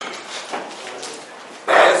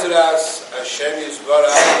Be'ezras Hashem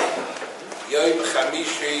Yisbarach Yom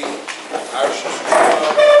Chamishi Arshis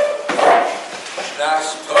Terumah Shnas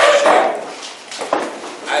Toshin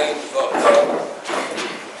Ayin Vot.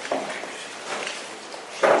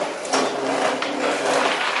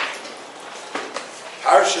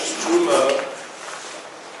 Parshas Terumah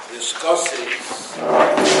discusses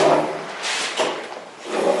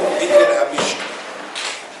Bitin HaMishkan,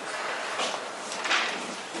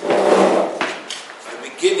 the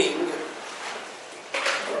beginning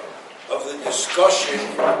of the discussion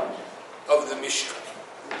of the Mishkan.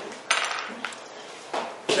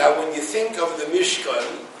 Now, when you think of the Mishkan,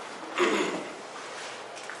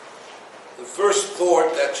 the first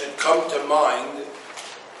thought that should come to mind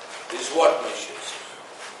is what, Moshe?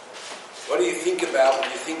 What do you think about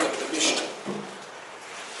when you think of the Mishkan?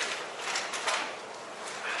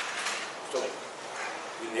 So,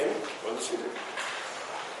 you name it? Want to see it?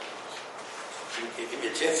 Give me a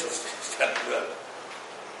chance to start with that.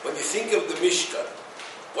 When you think of the Mishkan,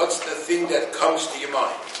 what's the thing that comes to your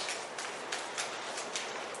mind?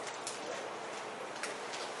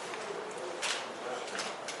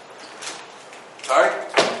 Sorry?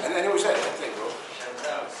 And then who was that? I think, bro. Shem's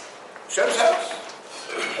house. Shem's house?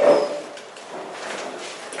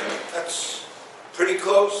 That's pretty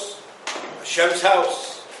close. Hashem's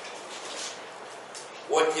house.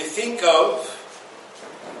 What you think of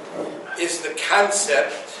is the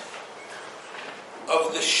concept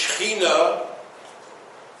of the Shechinah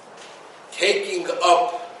taking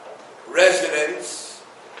up residence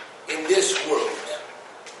in this world.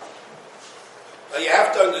 Now you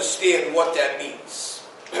have to understand what that means.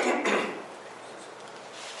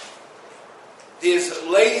 There's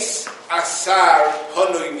leis asar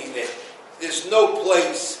panoi mineh. There's no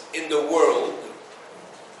place in the world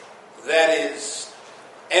that is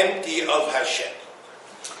empty of Hashem.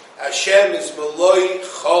 Hashem is meloi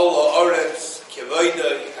chol haaretz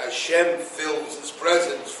kevoidoi. Hashem fills, His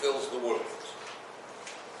presence fills the world.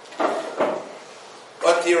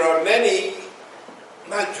 But there are many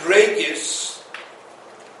madregis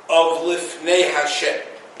of lifnei Hashem.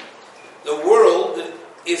 The world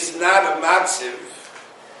is not a matziv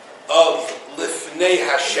of lifnei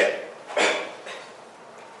Hashem.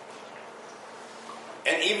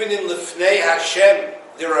 And even in lifnei Hashem,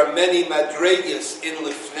 there are many madregas in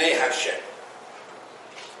lifnei Hashem.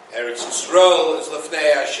 Eretz Yisrael is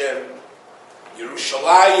lifnei Hashem.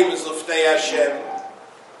 Yerushalayim is lifnei Hashem.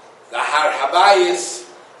 The Har Habayis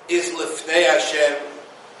is lifnei Hashem.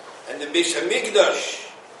 And the Beis HaMikdash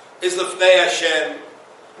is lifnei Hashem.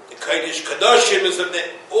 The Kodesh Kadoshim is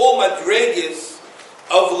all madregas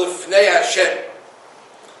of lifnei Hashem.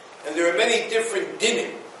 And there are many different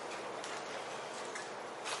dinim.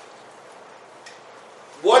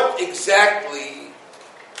 What exactly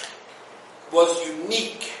was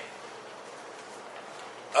unique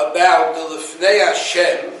about the lifnei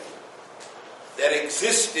Hashem that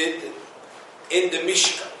existed in the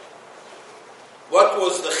Mishkan? What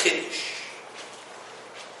was the Chiddush?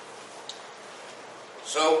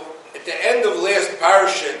 So, at the end of last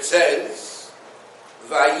parasha it says,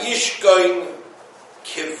 Vayishkoin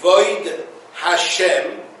kivoid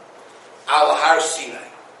Hashem al Har Sinai.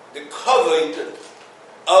 The kavod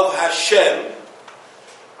of Hashem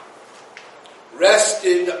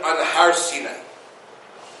rested on Har Sinai.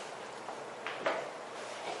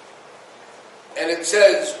 And it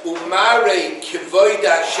says, Umare kivoid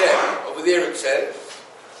Hashem, over there it says,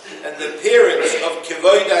 and the appearance of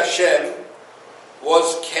kivoid Hashem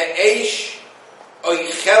was Ke'esh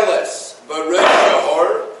Oicheles Barosh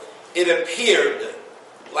Shahor. It appeared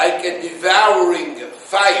like a devouring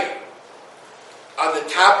fire on the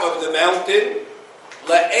top of the mountain.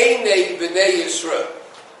 La'einei b'nei Yisrael.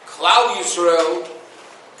 Klal Yisrael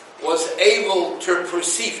was able to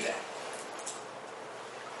perceive that.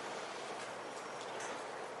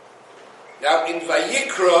 Now in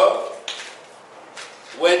Vayikra,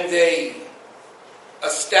 when they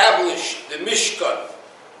established the Mishkan,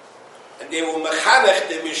 and they were mechanech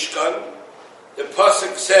the Mishkan, the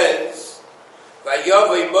pasuk says,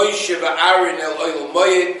 "Vayavei Moshe va'Aaron el Oil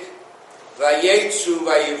Moed, vayetzu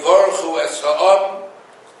vayivorchu es ha'am,"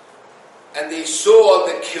 and they saw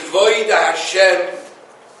the kivoid Hashem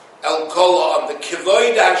el kol ha'am. The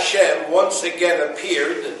kivoid Hashem once again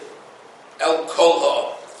appeared el kol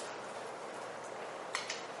ha'am.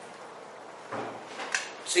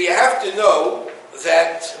 So you have to know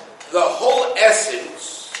that the whole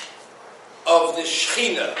essence of the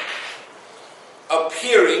Shechinah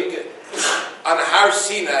appearing on Har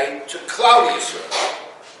Sinai to Klal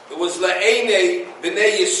Yisrael, it was La'einei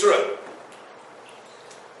b'nei Yisrael.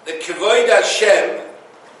 The Kavod Hashem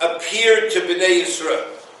appeared to Bnei Yisrael.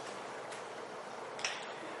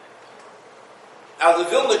 Al the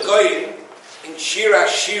Vilna Goyen in Shir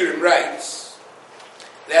Hashirim writes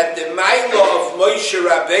that the Maila of Moshe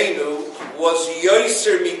Rabbeinu was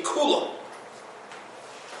Yoser Mikulam.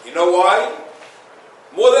 You know why?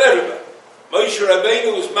 More than everybody. Moshe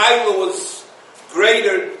Rabbeinu's Maila was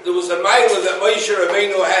greater. There was a Maila that Moshe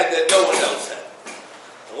Rabbeinu had that no one else had.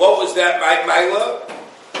 And what was that Maila?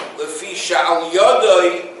 Lefisha al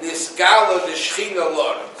Yodoi Nisgala the Shechinah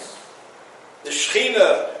Lawrence. The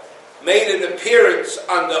Shechinah made an appearance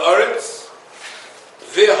on the Eretz,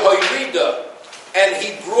 V'hoyrida, and he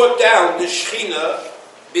brought down the Shechinah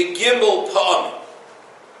Begimel Pa'am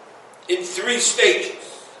in 3 stages.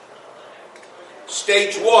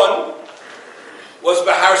 Stage 1 was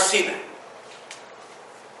Bahar Sinai.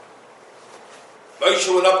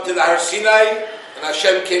 Moshe went up to the Har Sinai, and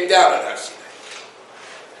Hashem came down at Har Sinai.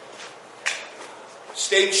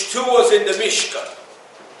 Stage 2 was in the Mishkan.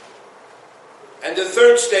 And the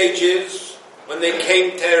 3rd stage is when they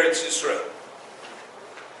came to Eretz Yisrael.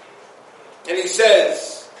 And he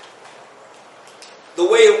says, the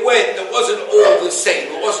way it went, it wasn't all the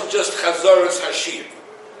same. It wasn't just Chazaras Hashir.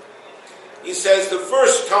 He says the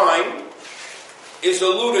first time is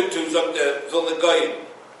alluded to the Vilna Goyen.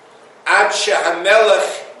 Ad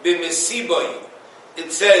shehamelech b'mesiboy.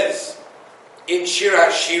 It says in Shir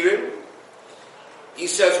Hashirim, he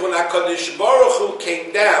says when HaKadosh Baruch Hu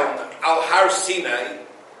came down al Har Sinai,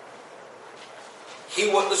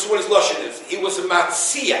 this is what his lashon is. He was a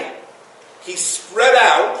matzia. He spread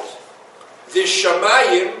out the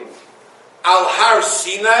Shamayim al Har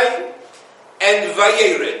Sinai and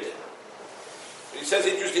Vayered. He says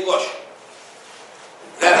interesting lashon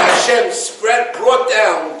that Hashem brought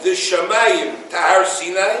down the Shamayim to Har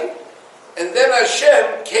Sinai, and then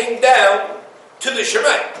Hashem came down to the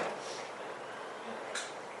Shamayim.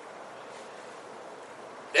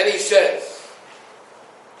 Then he says,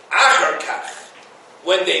 Achar Kach,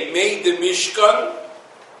 when they made the Mishkan,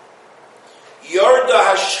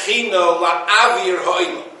 Yorda HaShechinah la'avir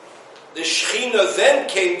ha'olam. The Shechinah then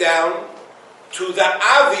came down to the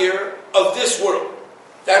avir of this world.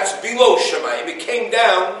 That's below Shemayim. It came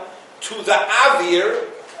down to the avir,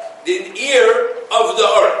 the ear of the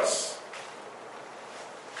earth.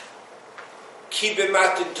 Ki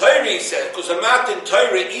b'matan Torah, he said, because a matan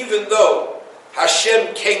Torah, even though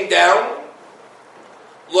Hashem came down,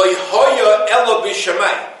 lo hoya elo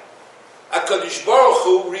b'shamayim. HaKadosh Baruch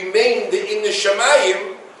Hu remained in the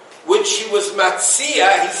Shamayim, which he was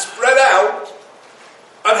matzia, he spread out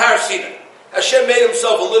on Har Sinai. Hashem made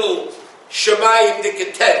himself a little Shamayim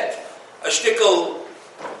dikatet, a shtickle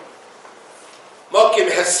mokim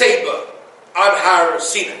haseba on Har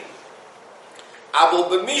Sinai. Abel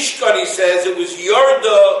b'mishkan, he says, it was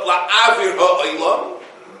Yorda la'avir ha'olam,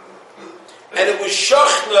 and it was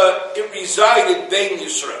Shechinah, it resided Bein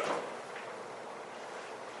Yisrael.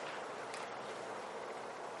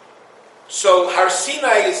 So Har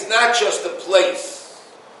Sinai is not just a place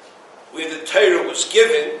where the Torah was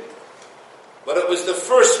given, but it was the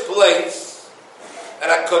first place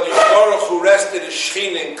that HaKadosh Baruch Hu rested as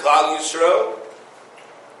Shechinah in Klal Yisrael.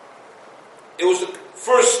 It was the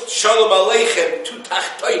first Shalom Aleichem to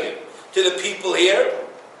Tachtonim, to the people here.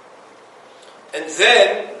 And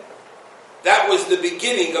then that was the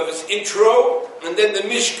beginning of his intro, and then the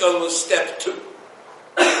Mishkan was step 2.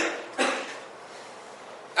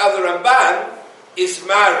 Now the Ramban is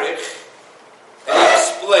Marich, and he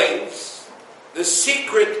explains the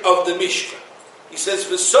secret of the Mishkan. He says,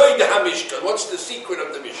 V'soid ha-Mishkan. What's the secret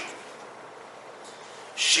of the Mishkan?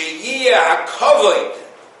 Sheyiyeh ha-kavod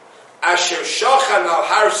asher shachan al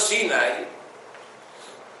Har Sinai,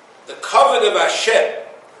 the kavod of Hashem,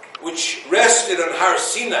 which rested on Har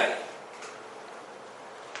Sinai,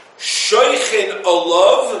 Shoichin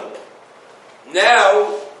Olav,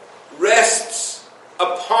 now rests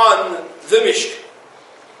upon the Mishkan.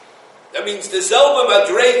 That means the Zelba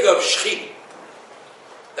Madrega of Shechinah,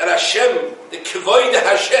 that Hashem, the Kavod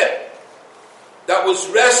Hashem, that was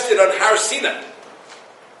rested on Har Sinai.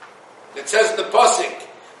 It says in the Pasuk,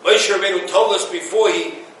 Moshe Rabbeinu told us before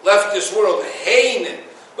he left this world, Hein,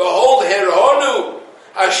 behold, Heronu,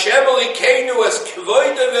 Hashem Elokeinu as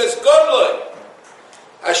Kavod as Godloi.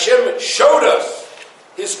 Hashem showed us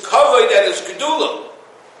his kavod and his gedulah.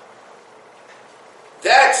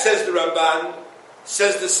 That, says the Ramban,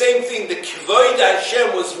 says the same thing. The kavod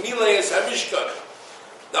Hashem was milayas hamishkan.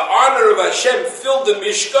 The honor of Hashem filled the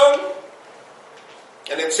Mishkan,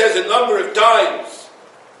 and it says a number of times.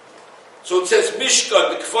 So it says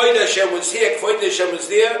Mishkan, the kavod Hashem was here, kavod Hashem was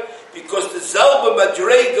there, because the Zelba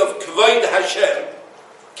Madreg of kavod Hashem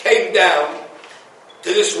came down to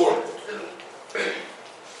this world.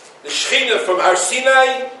 The Shechinah from Har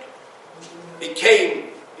Sinai became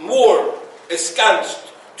more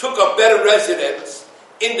ensconced, took up better residence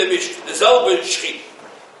in the Mishkan, the Zelba Shechinah.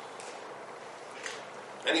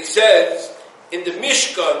 And he says, in the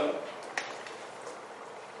Mishkan,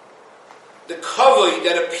 the kavod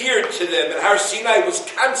that appeared to them at Har Sinai was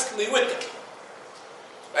constantly with them.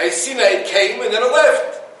 By Sinai it came and then it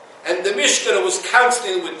left. And the Mishkan was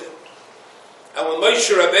constantly with them. And when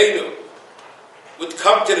Moshe Rabbeinu would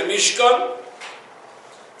come to the Mishkan,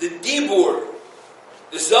 the Dibur,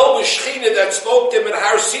 the Zelba Shechinah that spoke to him at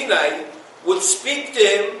Har Sinai, would speak to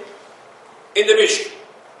him in the Mishkan.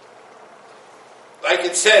 Like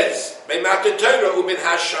it says, Be'mata Torah u'min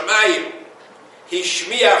hashamayim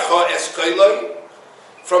hishmiyacha es koiloi.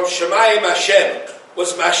 From Shemayim Hashem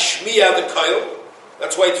was mashmiya the koil.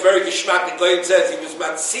 That's why it's very geschmack. The Goyen says he was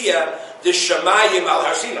matzia the Shemayim al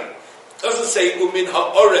Har Sinai. It doesn't say u'min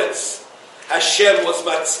ha'oretz Hashem was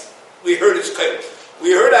matzia. We heard his koil.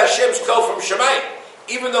 We heard Hashem's koil from Shemayim.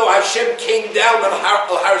 Even though Hashem came down on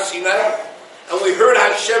Har Sinai, and we heard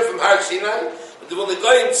Hashem from Har Sinai, but when the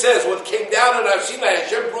Goyen says what came down on Har Sinai,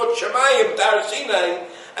 Hashem brought Shemayim to Har Sinai,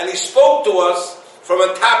 and he spoke to us from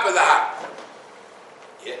on top of the Har.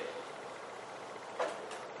 Yeah.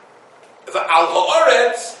 Al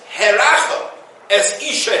ha'oretz heracha es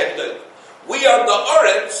isha hegdol. We on the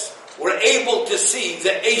oretz were able to see the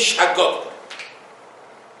eish hagod.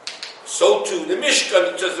 So too the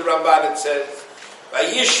Mishkan, just the Ramban, it says,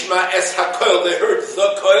 Vayishma es hakoil. They heard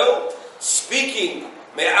the koil speaking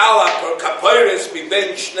me'ala or kapoiris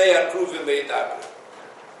miben shnei akruvim ve'idabrim.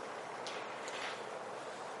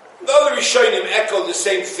 The other Rishonim echo the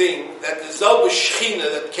same thing, that the Zelba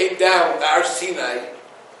Shechinah that came down to Har Sinai.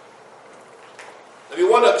 And we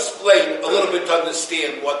want to explain a little bit to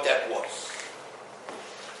understand what that was.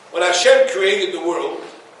 When Hashem created the world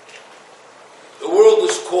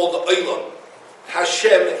is called the Olam.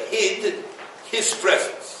 Hashem hid His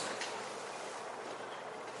presence.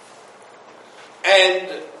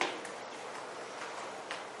 And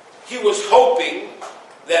He was hoping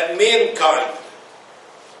that mankind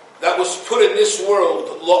that was put in this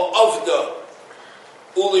world, la'avda,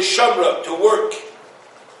 u'lishamra, to work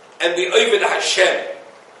and be oved Hashem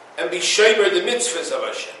and be shomer the mitzvahs of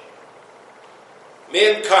Hashem.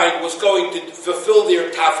 Mankind was going to fulfill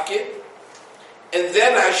their tafkid, and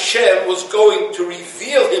then Hashem was going to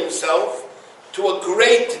reveal Himself to a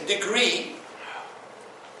great degree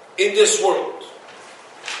in this world.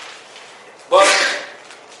 But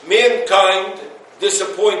mankind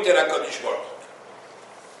disappointed HaKadosh Baruch Hu.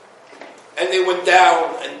 And they went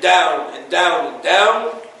down and down and down and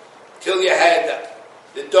down till you had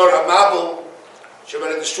the Dor HaMabel. Hashem had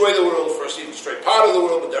to destroy the world. First He destroyed part of the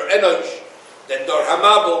world with Dor Enosh, then Dor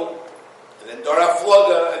HaMabel, and then Dor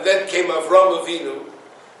HaFloga, and then came Avram Avinu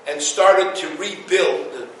and started to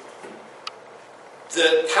rebuild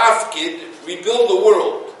the Tafkid, rebuild the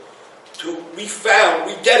world, to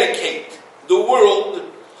rededicate the world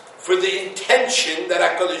for the intention that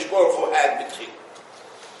HaKadosh Baruch Hu had between.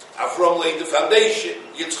 Avram laid the foundation.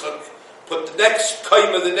 Yitzchak put the next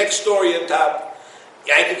kaima, the next story on top.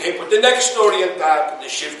 Yaakov put the next story on top. The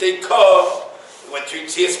Shiftei Kah went to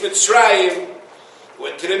Yitzias Mitzrayim,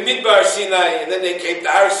 went to the Midbar Sinai, and then they came to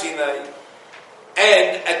Har Sinai.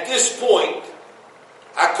 And at this point,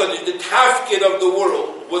 the tafkid of the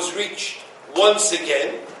world was reached once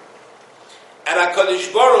again, and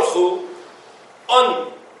HaKadosh Baruch Hu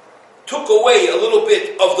took away a little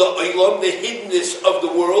bit of the olam, the hiddenness of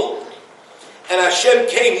the world, and Hashem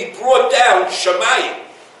came. He brought down Shemayim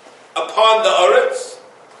upon the Eretz,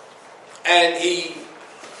 and He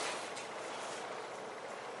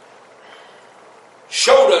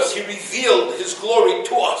showed us, He revealed His glory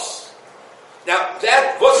to us. Now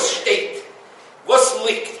that was state, was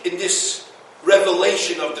linked in this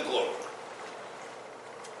revelation of the glory.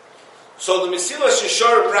 So the Mesilas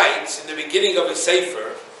Yesharim writes in the beginning of a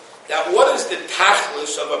Sefer that what is the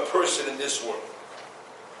tachlis of a person in this world?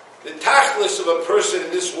 The tachlis of a person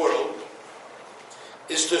in this world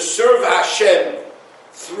is to serve Hashem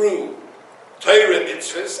through Torah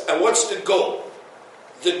mitzvahs. And what's the goal?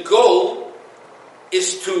 The goal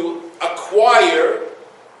is to acquire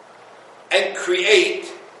and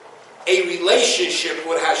create a relationship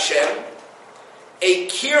with Hashem, a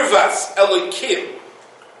kirvas elokim,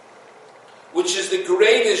 which is the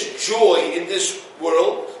greatest joy in this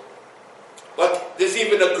world. But there's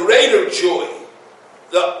even a greater joy.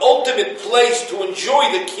 The ultimate place to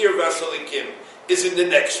enjoy the kirvas elokim is in the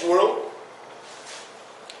next world.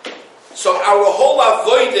 So our whole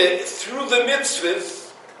avodah through the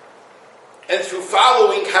mitzvahs and through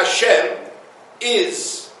following Hashem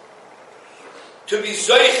is to be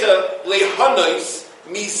zoicha lehanos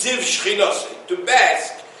mi ziv Shechinah, to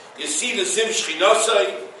bask. You see the ziv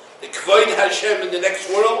Shechinah, the Kvod Hashem in the next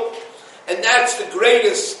world, and that's the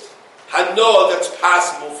greatest hanoah that's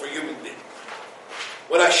possible for human beings.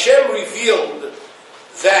 When Hashem revealed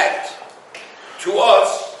that to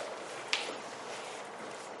us,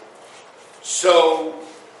 so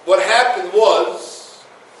what happened was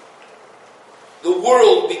the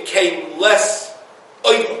world became less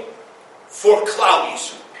oil for Klal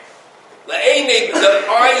Yisrael. The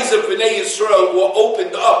eyes of Bnei Yisrael were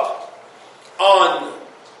opened up on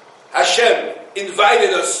Hashem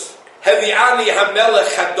invited us. Hevi'ani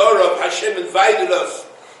HaMelech Hadorav, Hashem invited us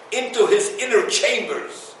into His inner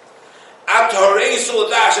chambers. At Horeis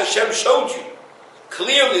L'das, Hashem showed you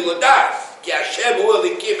clearly L'das. Ki Hashem Hu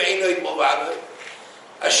Elikim Einoi Movana.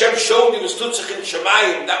 Hashem showed you Stutzach in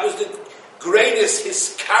Shemayim. That was the greatest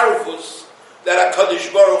Hiskarvus that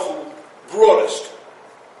HaKadosh Baruch Hu brought us to.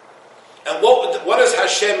 And what does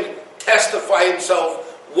Hashem testify Himself?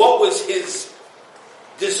 What was His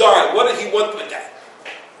desire? What did He want with that?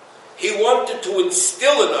 He wanted to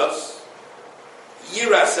instill in us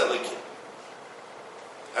Yiras Elikim.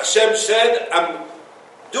 Hashem said, I'm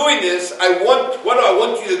doing this, I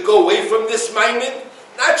want you to go away from this Maimon,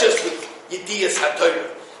 not just with Yediyas HaTorah,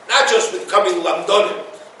 not just with coming Lamdonim,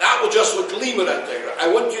 not just with Limud HaTorah.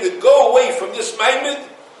 I want you to go away from this Maimon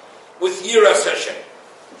with Yiras Hashem.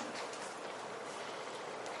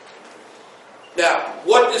 Now,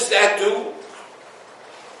 what does that do?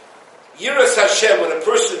 Yiras Hashem, when a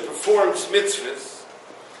person performs mitzvahs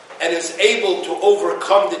and is able to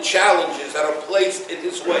overcome the challenges that are placed in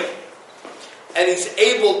his way, and he's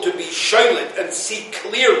able to be sholet and see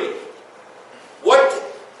clearly, what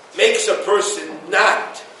makes a person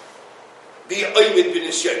not be oimid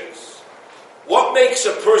b'nisyonos? What makes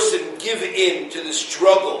a person give in to the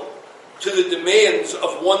struggle, to the demands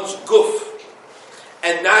of one's guf,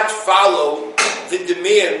 and not follow the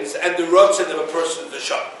demands and the rotzen of a person's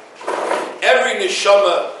neshama? Every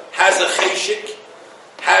neshama has a cheshik,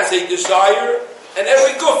 has a desire, and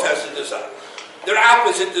every guf has a desire. They're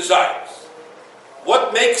opposite desires.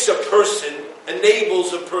 What makes a person,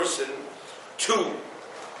 enables a person to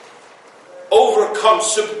overcome,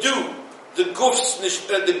 subdue the guf's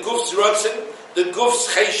rotzen, the guf's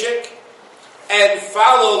cheshik, and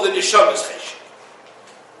follow the neshama's cheshik?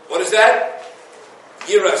 What is that?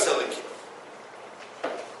 Yiras Elikim.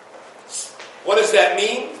 What does that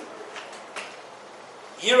mean?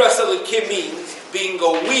 Yiras Elikim means being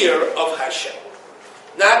aware of Hashem,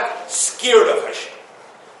 not scared of Hashem.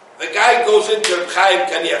 The guy goes into Reb Chaim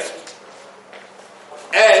Kanievsky,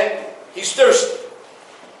 and he's thirsty,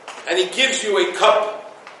 and he gives you a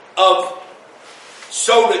cup of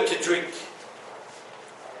soda to drink.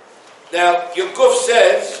 Now, your guf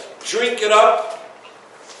says, drink it up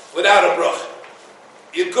without a bracha.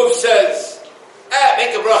 Your guf says,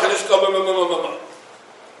 make a bracha, just go,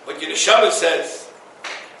 But your neshama says,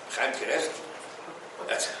 Chaim Kanievsky,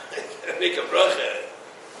 that's make a bracha.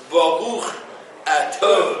 Baruch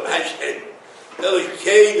Atov Hashem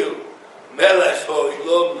Elokeinu Melech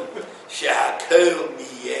Ha'olam Shehakol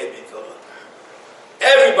Niyeh B'Torah.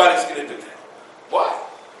 Everybody's going to do that. Why?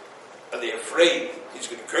 Are they afraid he's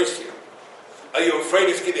going to curse you? Are you afraid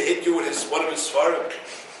he's going to hit you with one of his svarim?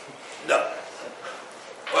 No.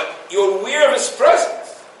 But you're aware of his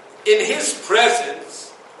presence. In his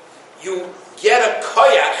presence, you get a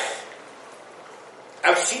koyach.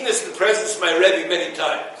 I've seen this in the presence of my Rebbe many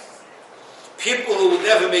times. People who would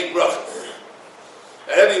never make brachas.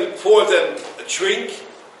 The Rebbe would pour them a drink,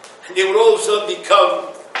 and they would all of a sudden become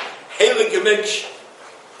heilige Mensch.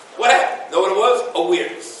 What happened? Know what it was?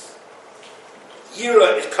 Awareness.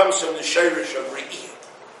 Yira, it comes from the Shirish of Re'iyah.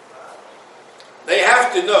 They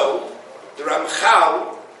have to know, the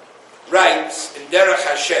Ramchal writes in Derech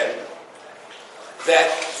Hashem,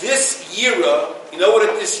 that this Yira, you know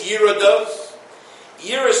what this Yira does?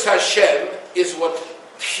 Yiras Hashem is what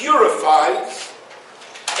purifies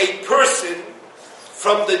a person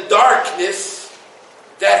from the darkness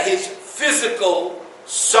that his physical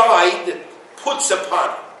side puts upon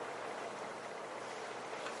him.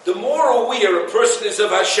 The more aware a person is of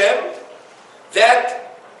Hashem,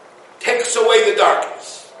 that takes away the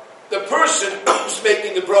darkness. The person who's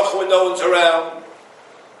making the bracha when no one's around,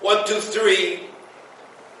 1, 2, 3,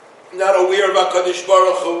 not aware of HaKadosh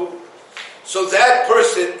Baruch Hu, so that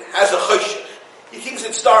person has a choshech. He thinks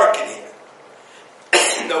it's dark in here.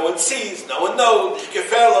 No one sees, no one knows. But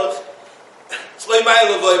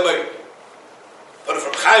if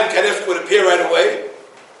Reb Chaim Kanievsky would appear right away,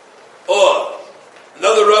 or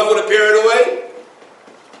another Rav would appear right away,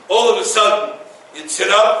 all of a sudden, you'd sit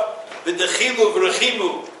up, v'dechilu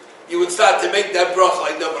v'rechimu, you would start to make that bracha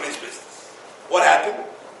like nobody's business. What happened?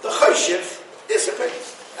 The choshev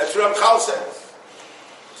dissipates. That's what Ramchal says.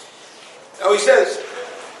 Now he says,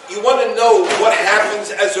 you want to know what happens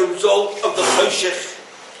as a result of the choshev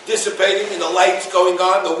dissipating and the lights going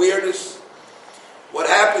on, the weirdness? What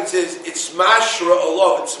happens is, it's mashra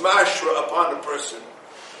olav, it's mashra upon a person,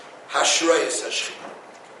 hashrayas hashchina.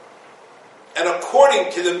 And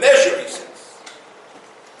according to the measure, he says,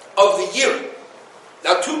 of the year.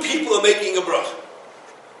 Now, two people are making a bracha.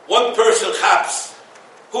 One person chaps,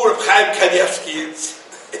 who Reb Chaim Kanievsky is.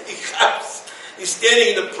 He chaps. He's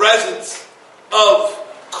standing in the presence of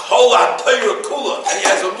Kol HaTorah Kula, and he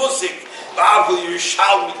has a musik. Babel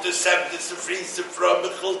Yerushalmi the seventh, the Friese from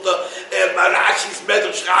Mechilta, Marashi's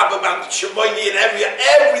Medrash Rabbah, Shemoyni, and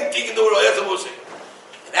everything in the world has a musik.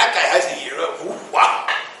 And that guy has a year of wow.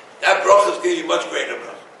 That bracha is going to be much greater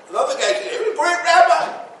bracha. Another guy says, "He's a great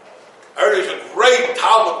rabbi. I heard he's a great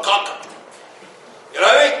Talmud Chacham." You know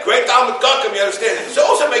what I mean? Great Talmud Chacham, you understand? It's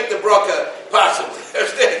also make the bracha possibly, you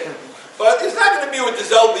understand? But it's not going to be with the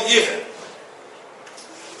Zelba Yichud.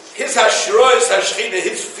 His hashrois, hashchina,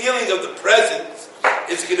 his feeling of the presence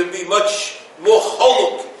is going to be much more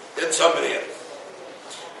choluk than somebody else.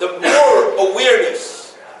 The more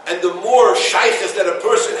awareness and the more shaykhs that a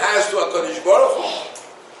person has to HaKadosh Baruch Hu,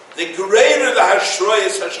 the greater the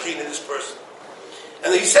hashrois, hashchina in this person.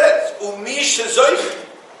 And he says, Umish zoich.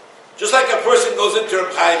 Just like a person goes into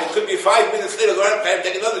a Chaim, it could be 5 minutes later, go out and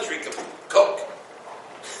take another drink of Coke.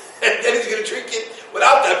 And then he's going to drink it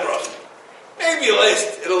without that bracha. Maybe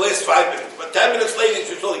it'll last 5 minutes, but 10 minutes later, he's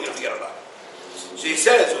totally going to forget about it. So he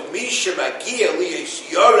says, Umish magia liyes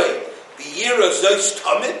yorei b'yira zois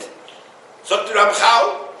tamid. So to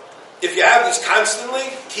Ramchal, if you have this constantly,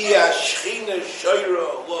 Tia Shechinah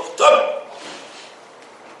Shoira Lov Tamid.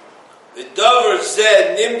 The Dover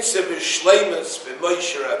Zeh Nimtze B'Shleimus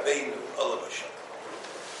B'Moshe Rabbeinu Olav Hashem.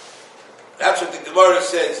 That's what the Gemara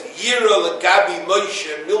says. Yira L'Gabi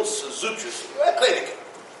Moshe Milsa Zutras.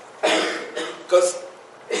 Because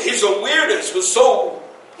his awareness was so,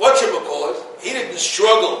 whatchamacallit, he didn't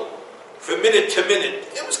struggle from minute to minute.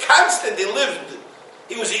 It was constant. He lived.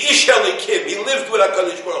 He was an Ish Elikim. He lived with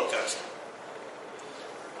HaKadosh Baruch Hu constant.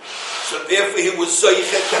 So therefore he was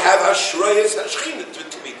zoichet to have Hashrayas Hashchina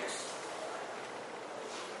to meet us.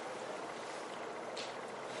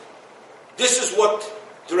 This is what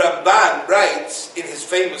the Ramban writes in his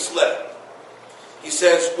famous letter. He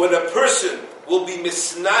says, when a person will be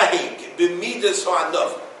misnahig b'midas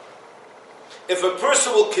ha'anav, if a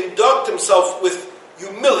person will conduct himself with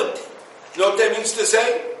humility, you know what that means to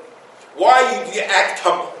say? Why do you act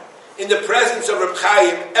humble? In the presence of Reb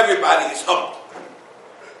Chaim, everybody is humble.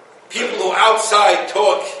 People who outside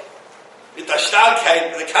talk with the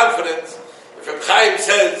starkheit, with the confidence. If Reb Chaim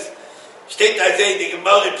says, steht da zei die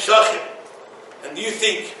Gemara Pshachim, and you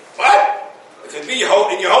think, what? If it be in your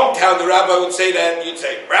hometown, the rabbi would say that, and you'd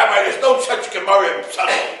say, Rabbi, there's no such Gemara in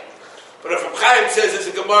Pshachim. But if Reb Chaim says there's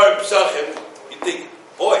a Gemara in Pshachim, you think,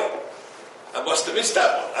 boy, I must have missed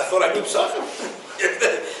that one. I thought I knew Pshachim.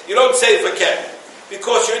 You don't say it for Ken.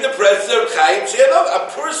 Because you're in the presence of Reb Chaim. So you know, a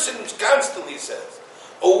person who constantly says,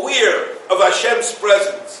 aware of Hashem's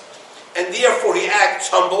presence, and therefore he acts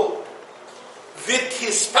humble,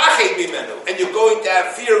 and you're going to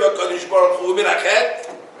have fear of HaKadosh Baruch Hu minachet,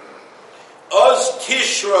 oz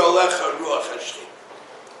tishra alecha ruach Hashem.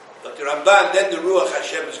 But the Ramban, then the ruach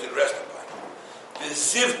Hashem is going to rest upon you.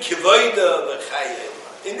 V'ziv kivoida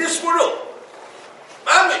v'chayim. In this world,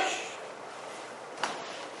 mamish.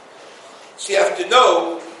 So you have to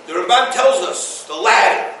know, the Ramban tells us, the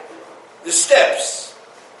ladder, the steps.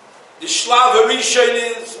 The shlav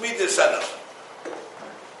harishon is midas hanach.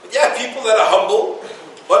 But yeah, people that are humble,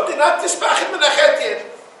 but they're not tispachim menachet yet.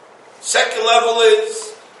 Second level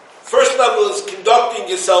is, first level is conducting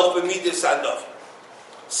yourself b'midas hanach.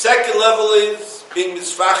 Second level is being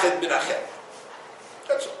misfachet menachet.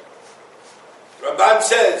 That's all. Ramban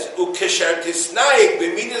says, ukesher tisnaik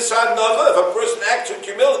b'midas hanach. If a person acts with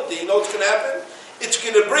humility, you know what's going to happen? It's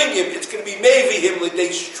going to bring him, it's going to be maybe him with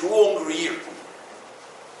a stronger year.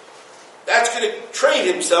 That's going to train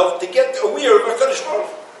himself to get aware of HaKadosh Baruch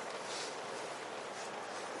Hu.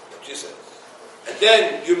 What you said. And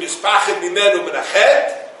then you mispachet bimenu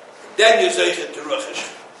menachet, then you zeichet to Ruach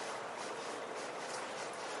Hashem.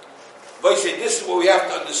 But I say, this is what we have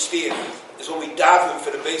to understand, is when we daven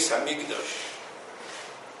for the Beis HaMikdash.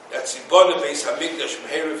 That's the Ibana Beis HaMikdash,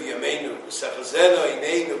 Meher v'yameinu, v'sachazena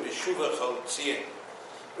ineinu, v'shuva chal tzien,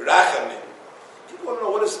 v'rachamim. People want to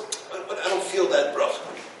know, what is, I don't feel that bracha.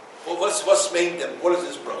 Well, what's made them? What is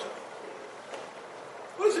this bracha?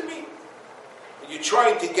 What does it mean? When you're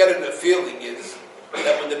trying to get in the feeling is,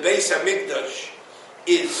 that when the Beis HaMikdash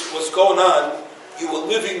was going on, you were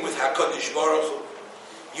living with HaKadosh Baruch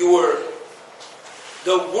Hu.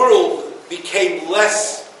 The world became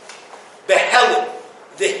less behelim.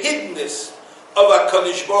 The hiddenness of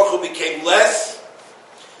HaKadosh Baruch Hu became less.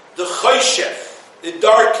 The choshech, the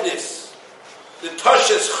darkness, the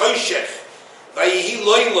Tashes choshech, Vayihi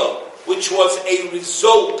Loila, which was a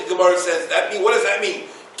result, the Gemara says, what does that mean?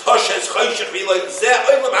 Tashes choshech, Zeh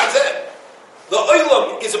Olam Hazeh. The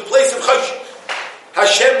Olam is a place of choshech.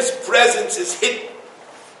 Hashem's presence is hidden.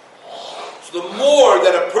 So the more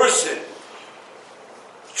that a person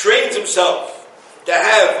trains himself to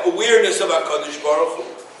have awareness of HaKadosh Baruch Hu,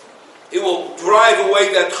 it will drive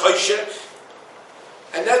away that choshech,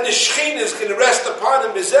 and then the Shechinah is going to rest upon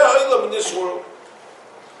him in this world.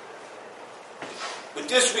 With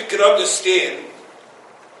this we can understand.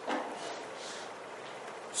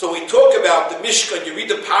 So we talk about the Mishkan, you read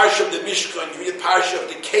the Parsha of the Mishkan, you read the Parsha of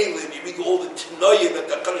the Kalim, you read all the Tanoim that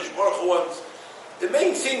the HaKadosh Baruch Hu wants. The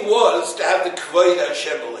main thing was to have the Kvod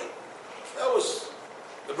Hashem Alei. That was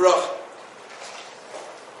the bracha.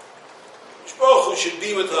 Baruch Hu should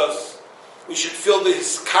be with us. We should feel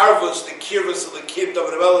his karvas, the kirvas of the kim.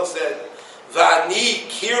 David Melech said, "Va'ani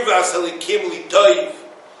kirvas alikim litoiv."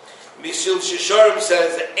 Mishil Shisharim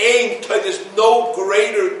says, "Ain toiv." There's no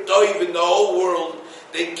greater toiv in the whole world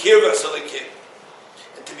than kirvas alikim.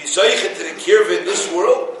 And to be zoichet to the kirva in this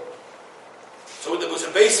world. So there was a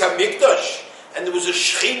Beis HaMikdash, and there was a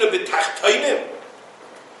Shechinah b'tachtainim.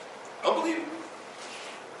 Unbelievable.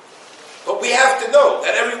 But we have to know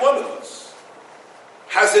that every one of us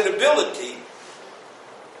has an ability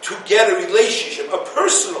to get a relationship, a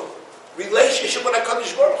personal relationship with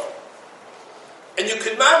HaKadosh Baruch Hu. And you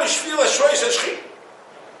can mamish feel Ashrois Hashchim.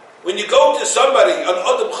 When you go to somebody, an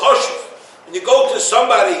Adam Choshev, when you go to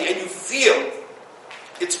somebody and you feel,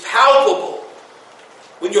 it's palpable.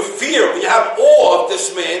 When you fear, when you have awe of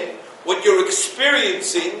this man, what you're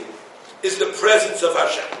experiencing is the presence of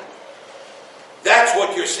Hashem. That's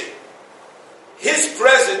what you're seeing. His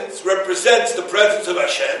presence represents the presence of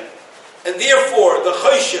Hashem, and therefore the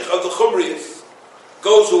choshech of the chumriyas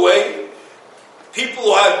goes away. People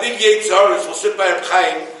who have big yetzaros will sit by Reb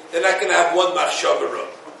Chaim. They're not going to have one machshava.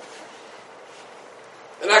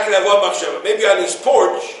 They're not going to have one machshava. Maybe on his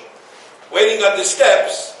porch, waiting on the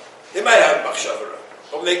steps, they might have machshava.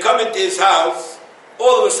 But when they come into his house,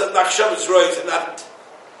 all of a sudden machshava's rois are not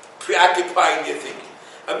preoccupying their thinking.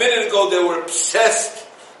 A minute ago they were obsessed.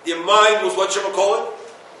 Their mind was what you would call it.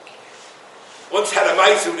 Once had a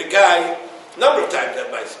mice with a guy, a number of times had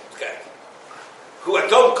mice with a guy, who I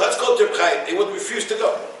told him, let's go to Reb Chaim. They would refuse to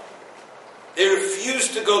go. They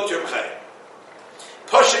refused to go to Reb Chaim.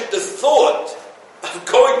 Pashut, the thought of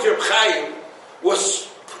going to Reb Chaim was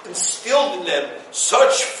instilled in them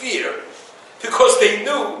such fear, because they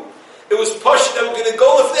knew it was Pashut that were going to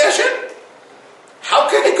go with Hashem. How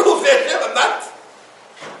can they go with Hashem? I'm not.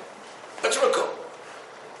 What's your call?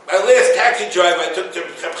 My last taxi drive I took to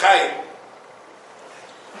Reb Chaim.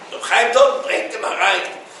 Reb Chaim told me, bring him around.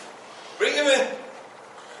 Bring him in.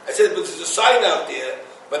 I said, but there's a sign out there.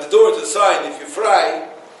 By the door is a sign. If you're fry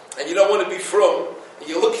and you don't want to be from, and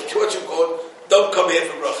you look at what you call, don't come here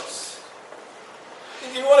for brachas.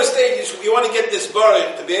 If you want to stay, you want to get this bar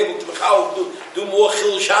to be able to do more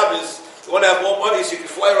chil Shabbos. You want to have more money so you can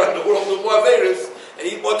fly around the world, do more averas, and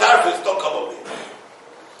eat more tarfas. Don't come over here.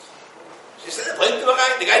 She said, bring him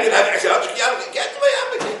around. The guy didn't have it. I said, get away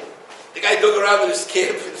again. The guy dug around in his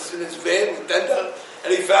camp, in his van, with tender, and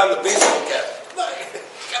he found the baseball cap. No,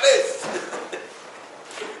 got this.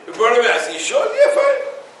 We brought him out. I said, you sure? Yeah,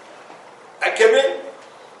 fine. I came in.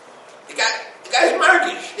 The guy's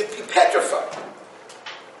margish. He's petrified.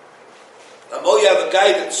 Now, you have a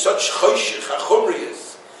guy that's such choshech,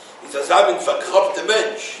 chachumriyas. He says, I'm in fakrop the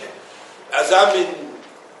mensch. As I'm in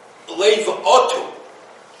leiv otum.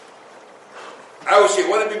 I would say,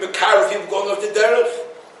 want to be Mekar if people going off the derech?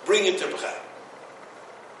 Bring him to Bechar.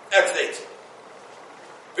 That's it.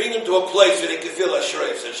 Bring him to a place where they can feel Ashrei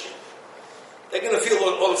Hashem. They're going to feel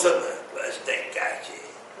all of a sudden, let's take that.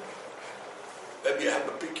 Maybe I have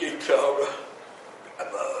a big car.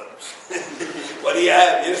 What do you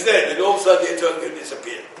have? You understand? And all of a sudden, it's going to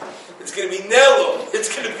disappear. It's going to be Nello. It's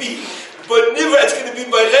going to be Niva. It's going to be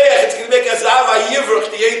Bareach. It's going to make Azava Yivrach,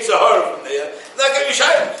 the Yitzhahar from there. It's not going to be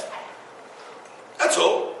Shayach. That's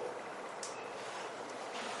all.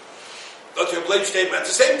 Go to a blame statement.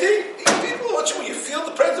 It's the same thing. These people, when you feel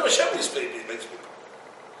the presence of Hashem, these people.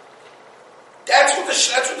 That's what the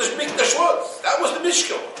Mikdash was. That was the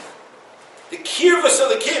Mishkan. The Kirvas of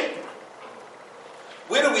the Kim.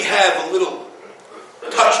 Where do we have a little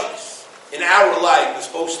touches in our life we're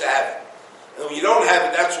supposed to have it? And when you don't have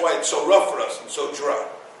it, that's why it's so rough for us and so dry.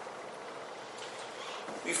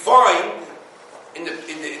 We find in the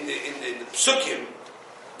Psukim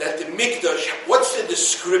that the Mikdash, what's the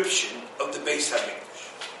description of the Beis HaMikdash?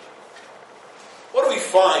 What do we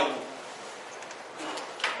find?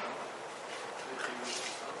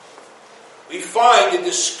 We find a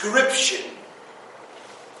description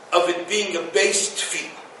of it being a base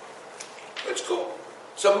tefillah. That's cool.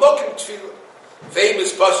 It's a mokim tefillah.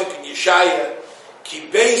 Famous pasuk in Yeshaya, ki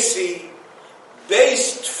beisi,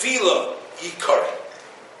 base tefillah yikar.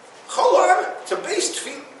 Chol it's a base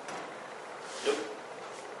tefillah.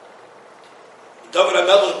 David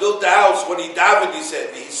HaMelech built the house. When he davened, he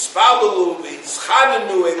said, "V'hispalalu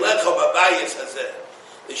v'hischananu elecha b'bayis hazeh."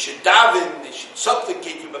 They should daven. They should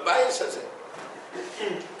supplicate you b'bayis hazeh.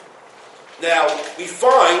 Now we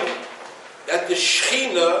find that the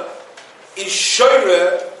Shechinah is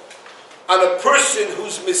shoyre on a person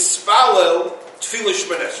who's mispalel tefillah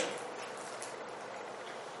Shmoneh Esrei.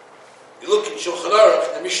 You look in Shulchan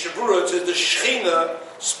Aruch, the Mishnah Berurah, it says the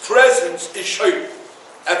Shechinah's presence is shoyre.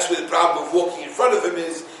 That's where the problem of walking in front of him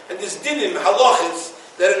is. And there's dinim, halachas,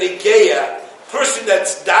 that an Igeya, person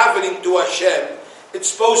that's davening to Hashem, it's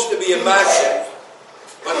supposed to be a massive.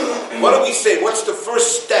 But what do we say? What's the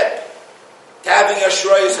first step to having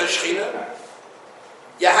Ashrayas HaShechinah?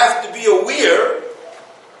 You have to be aware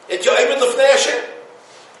that you're able to l'fnei Hashem.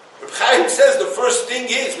 Reb Chaim says the first thing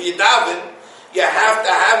is, when you daven, you have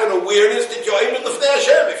to have an awareness that you're able to l'fnei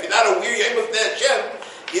Hashem. If you're not aware you're able to l'fnei Hashem,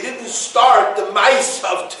 you didn't start the mice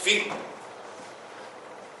of tefillah.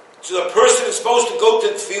 So the person is supposed to go to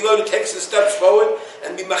tefillah and takes the steps forward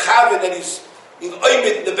and be machaven that he's in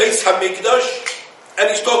oimid in the Beis HaMikdash and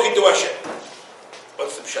he's talking to Hashem.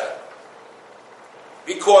 What's the pshat?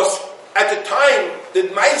 Because at the time, the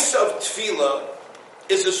mice of tefillah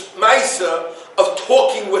is a mice of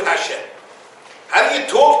talking with Hashem. How do you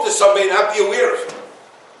talk to somebody and not be aware of him?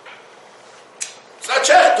 It's not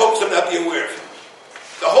trying to talk to him and not be aware of him.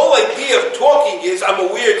 The whole idea of talking is I'm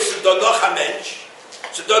aware it's a mensch,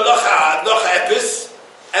 it's a epis,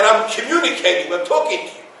 and I'm communicating, I'm talking to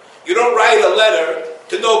you. You don't write a letter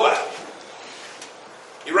to nobody.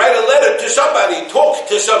 You write a letter to somebody, talk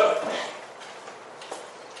to somebody.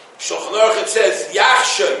 Shulchan Aruch, it says,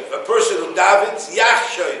 Yachshav, a person who davens,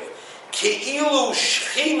 Yachshav, Ke'ilu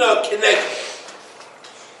Shechinah Keneged.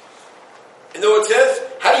 You know what it says?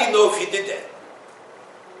 How do you know if he did that?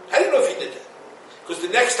 How do you know if he did that? Because the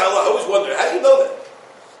next halacha, I always wonder, how do you know that?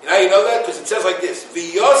 You know how you know that? Because it says like this,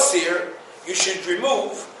 V'yosir, you should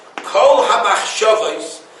remove Kol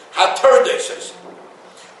HaMachshavos HaTordos.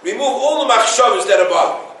 Remove all the machshavos that are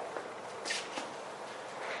bothering you.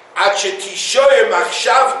 Ad shetishoyer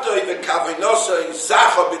machshavtoi v'kavinosoi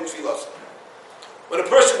zacha b'tfilos. When a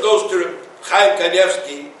person goes to Chaim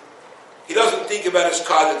Kanievsky, he doesn't think about his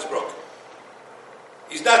car that's broken.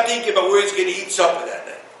 He's not thinking about where he's going to eat supper that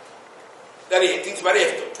night. That he thinks about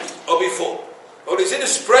after or before. But when he's in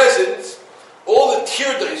his presence, all the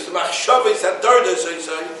tirdos, the machshavos, the tordos,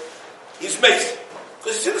 he's mason.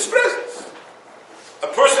 Because he's in his presence. A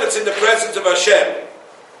person that's in the presence of Hashem,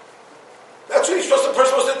 that's what the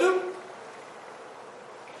person supposed to do.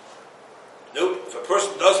 No, if a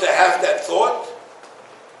person doesn't have that thought,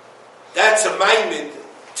 that's a maimed.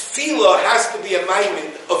 Tefillah has to be a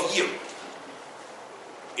maimed of you.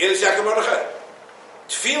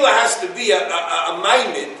 Tefillah has to be a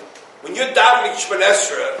maimed. When you're davening Shmoneh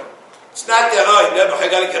Esrei, it's not that, I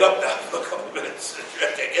got to get up now for a couple of minutes.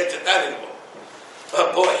 I can't get to that anymore.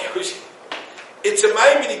 Oh boy, it's a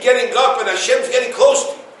maimed getting up and Hashem's getting close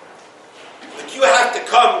to you. But you have to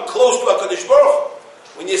come close to HaKadosh Baruch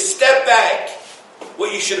Hu. When you step back,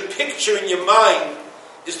 what you should picture in your mind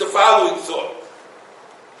is the following thought.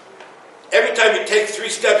 Every time you take 3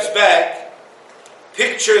 steps back,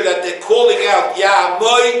 picture that they're calling out,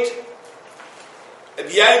 Ya'amoid,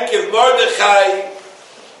 Yankiv Mordechai,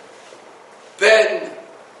 Ben,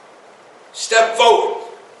 step forward.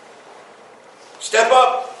 Step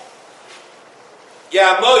up.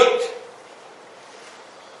 Ya'amoid,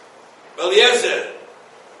 Eliezer,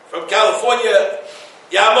 from California,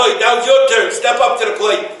 Ya'amoid, now it's your turn, step up to the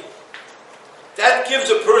plate. That gives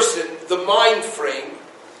a person the mind frame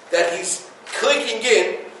that he's clicking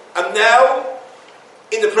in, I'm now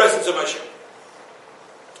in the presence of Hashem.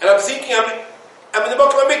 And I'm thinking I'm in the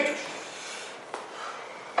Makom HaMikdash.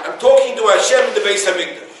 I'm talking to Hashem in the Beis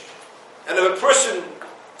HaMikdash. And if a person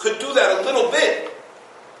could do that a little bit,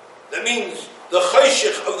 that means the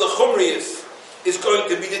chayshich of the chumriyas is going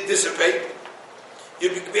to be dissipate.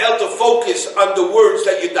 You'll be able to focus on the words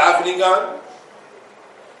that you're davening on.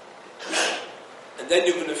 And then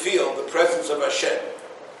you're going to feel the presence of Hashem.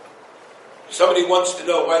 somebody wants to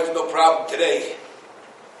know why there's no problem today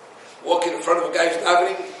walking in front of a guy's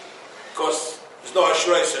davening, because there's no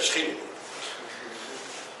Ashrei Shechinah.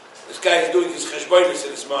 This guy is doing his cheshbonos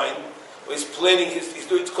in his mind, or he's planning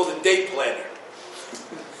it's called a day planner.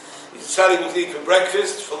 He's deciding what he's eating for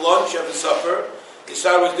breakfast, for lunch, and for supper. He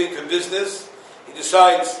decided what he's doing for business. He's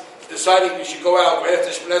deciding we should go out right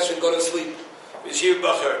after Shemon Esrei and go to sleep.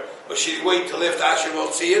 Or should he wait till after Asher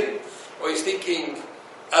Motzion? Or he's thinking,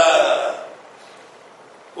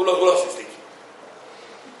 who knows what else he's thinking?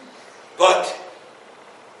 But,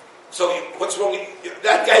 so what's wrong with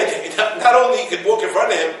that guy? Not only you can walk in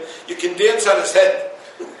front of him, you can dance on his head.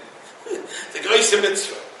 It's a great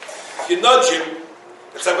mitzvah. If you nudge him,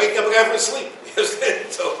 it's like waking up a guy from his sleep. You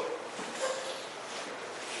understand? So,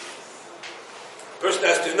 the person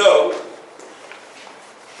has to know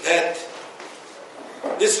that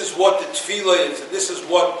this is what the tefillah is, and this is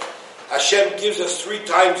what Hashem gives us 3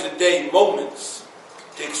 times a day, moments,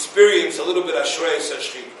 to experience a little bit of Ashrei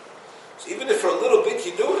Shechinah. So even if for a little bit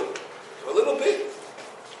you do it, for a little bit,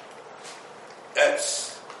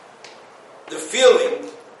 that's the feeling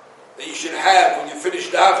that you should have when you finish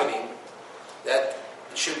davening, that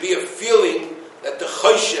it should be a feeling that the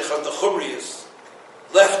choshech of the chumri is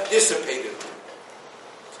left dissipated.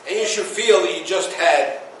 And you should feel that you just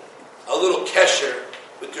had a little kesher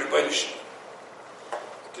with your Rebbeinu Shalom.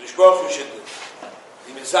 Kiddush Baruch Hu should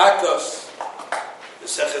be mizakos, the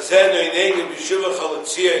sechazenu inegim b'shuvah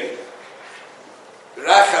chalatzion,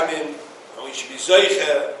 b'rachamim, and we should be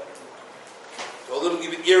zoicha to a little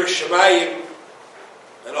bit Yirah Shamayim,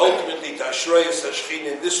 and ultimately to Ashrei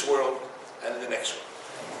Shechinah in this world and in the next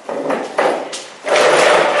one.